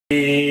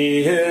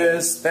He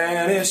is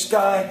Spanish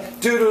guy.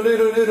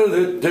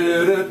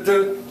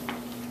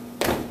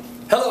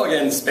 Hello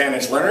again,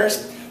 Spanish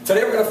learners.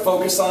 Today we're going to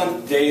focus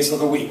on days of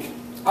the week.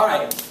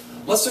 Alright,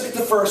 let's look at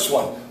the first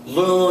one.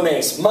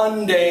 Lunes,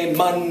 Monday,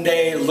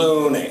 Monday,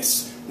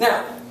 lunes.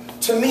 Now,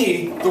 to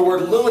me, the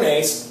word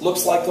lunes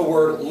looks like the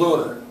word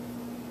lunar.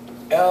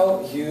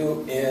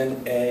 L-U-N-A-R.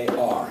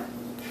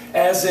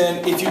 As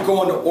in, if you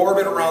go into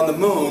orbit around the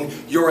moon,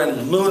 you're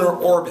in lunar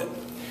orbit.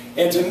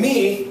 And to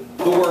me,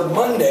 the word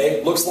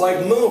Monday looks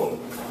like moon.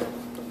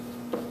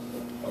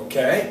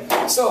 Okay?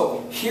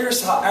 So,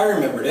 here's how I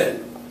remembered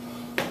it.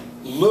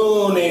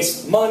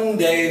 Lunes,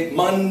 Monday,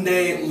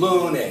 Monday,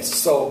 lunes.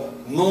 So,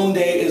 moon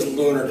day is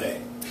lunar day.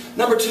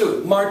 Number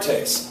two,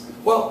 martes.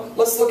 Well,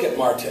 let's look at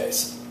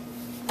martes.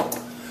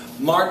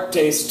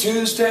 Martes,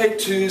 Tuesday,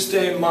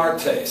 Tuesday,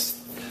 martes.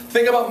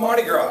 Think about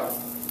Mardi Gras.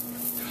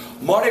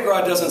 Mardi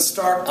Gras doesn't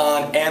start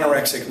on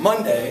Anorexic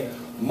Monday.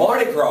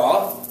 Mardi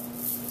Gras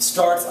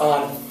starts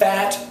on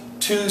Fat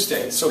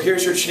Tuesday. So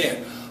here's your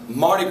chant.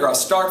 Mardi Gras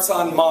starts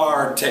on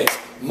martes.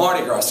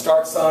 Mardi Gras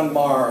starts on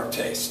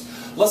martes.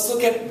 Let's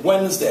look at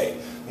Wednesday.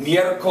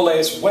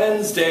 Miércoles,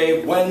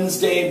 Wednesday,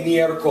 Wednesday,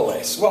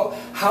 miércoles. Well,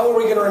 how are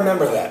we going to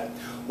remember that?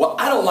 Well,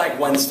 I don't like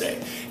Wednesday.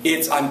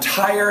 I'm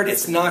tired,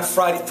 it's not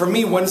Friday. For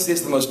me, Wednesday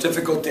is the most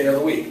difficult day of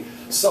the week.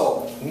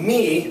 So,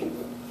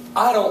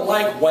 I don't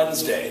like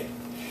Wednesday.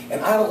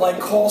 And I don't like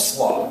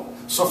coleslaw.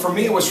 So for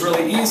me, it was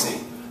really easy.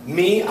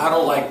 I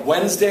don't like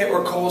Wednesday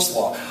or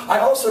coleslaw. I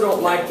also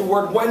don't like the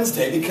word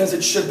Wednesday because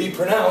it should be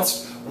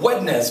pronounced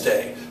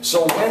Wednesday.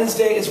 So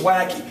Wednesday is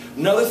wacky.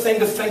 Another thing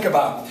to think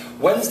about.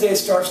 Wednesday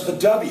starts with a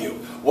W.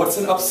 What's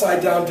an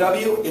upside down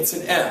W? It's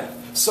an M.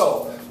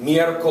 So,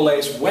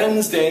 miércoles,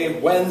 Wednesday,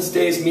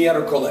 Wednesday's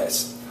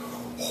miércoles.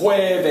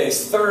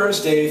 Jueves,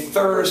 Thursday,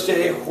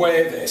 Thursday,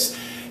 jueves.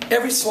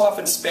 Every so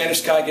often,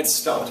 Spanish guy gets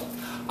stumped.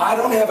 I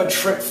don't have a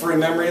trick for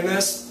remembering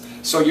this.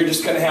 So you're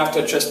just going to have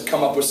to just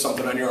come up with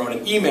something on your own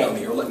and email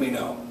me or let me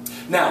know.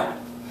 Now,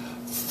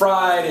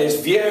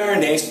 Fridays,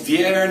 viernes,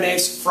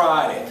 viernes,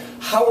 Friday.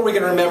 How are we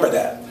going to remember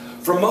that?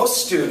 For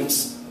most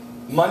students,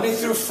 Monday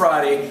through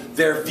Friday,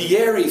 their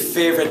very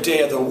favorite day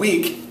of the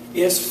week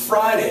is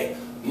Friday.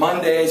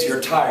 Mondays,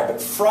 you're tired,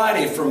 but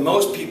Friday for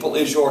most people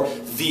is your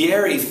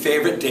very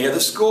favorite day of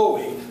the school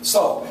week.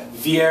 So,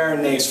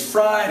 viernes,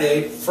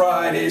 Friday,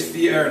 Fridays,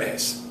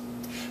 viernes.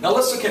 Now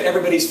let's look at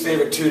everybody's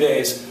favorite 2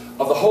 days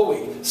of the whole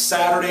week,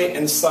 Saturday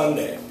and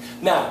Sunday.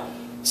 Now,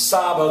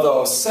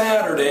 sábado,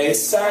 Saturday,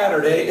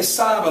 Saturday is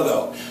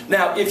sábado.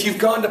 Now, if you've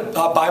gone to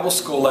Bible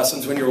school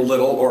lessons when you were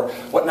little or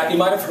whatnot, you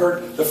might have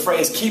heard the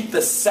phrase, keep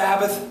the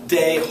Sabbath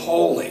day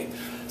holy.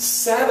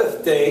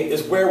 Sabbath day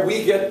is where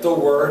we get the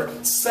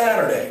word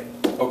Saturday.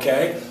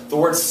 Okay? The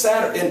word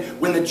Saturday, and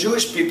when the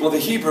Jewish people, the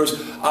Hebrews,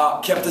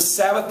 kept the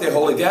Sabbath day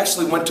holy, they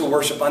actually went to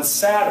worship on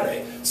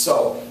Saturday.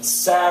 So,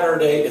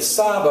 Saturday is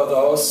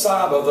sábado,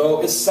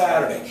 sábado is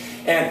Saturday.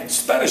 And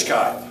Spanish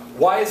guy,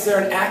 why is there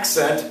an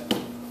accent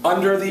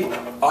under the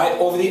I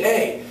over the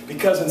A?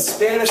 Because in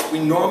Spanish we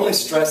normally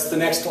stress the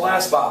next to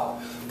last vowel.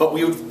 But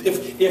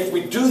if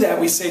we do that,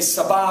 we say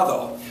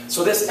sábado.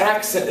 So this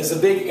accent is a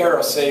big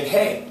arrow saying,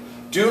 hey,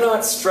 do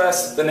not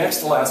stress the next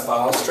to last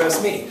vowel, stress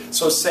me.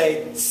 So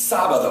say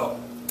sábado.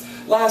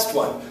 Last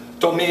one,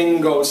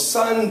 domingo,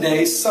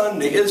 Sunday,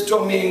 Sunday is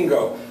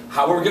domingo.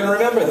 How are we going to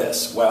remember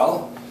this?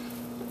 Well,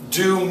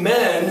 do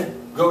men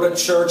go to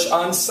church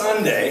on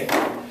Sunday?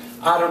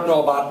 I don't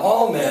know about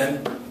all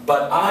men,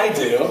 but I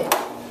do.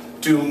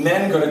 Do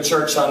men go to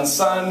church on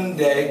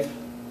Sunday?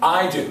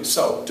 I do.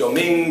 So,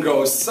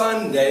 domingo,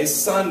 Sunday,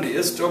 Sunday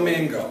is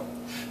domingo.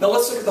 Now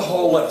let's look at the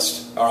whole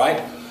list, all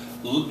right?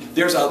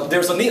 There's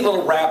a neat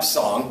little rap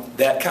song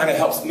that kind of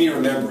helps me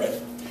remember it.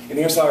 And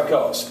here's how it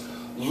goes.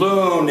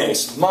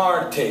 Lunes,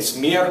 martes,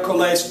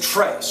 miércoles,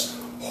 tres,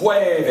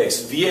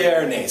 jueves,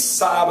 viernes,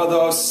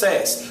 sábado,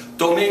 seis,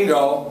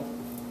 domingo,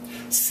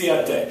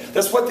 siete.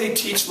 That's what they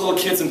teach little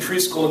kids in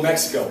preschool in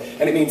Mexico.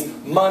 And it means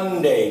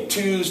Monday,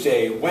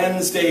 Tuesday,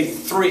 Wednesday,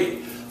 3,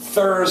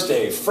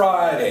 Thursday,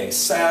 Friday,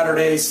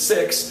 Saturday,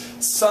 6,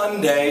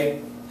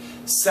 Sunday,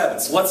 7.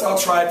 So let's all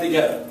try it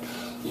together.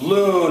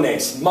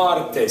 Lunes,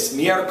 martes,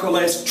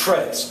 miércoles,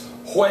 tres,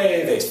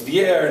 jueves,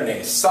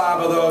 viernes,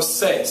 sábado,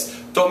 seis,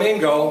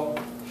 domingo,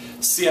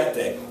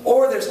 siete.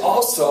 Or there's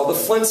also the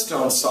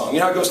Flintstones song. You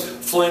know how it goes,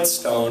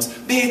 Flintstones,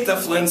 beat the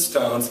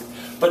Flintstones.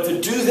 But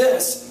to do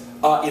this,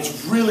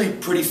 it's really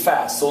pretty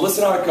fast. So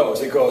listen how it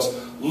goes. It goes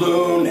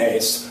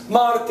lunes,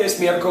 martes,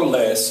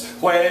 miércoles,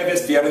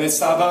 jueves, viernes,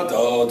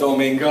 sábado,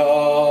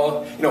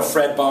 domingo. You know,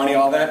 Fred, Barney,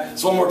 all that.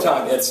 So one more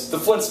time. It's the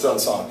Flintstone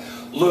song.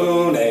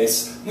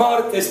 Lunes,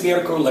 martes,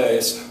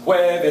 miércoles,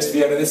 jueves,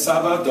 viernes,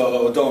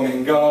 sábado,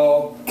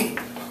 domingo.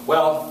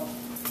 Well,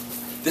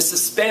 this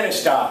is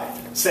Spanish guy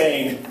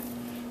saying,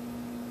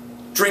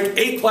 drink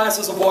 8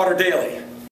 glasses of water daily.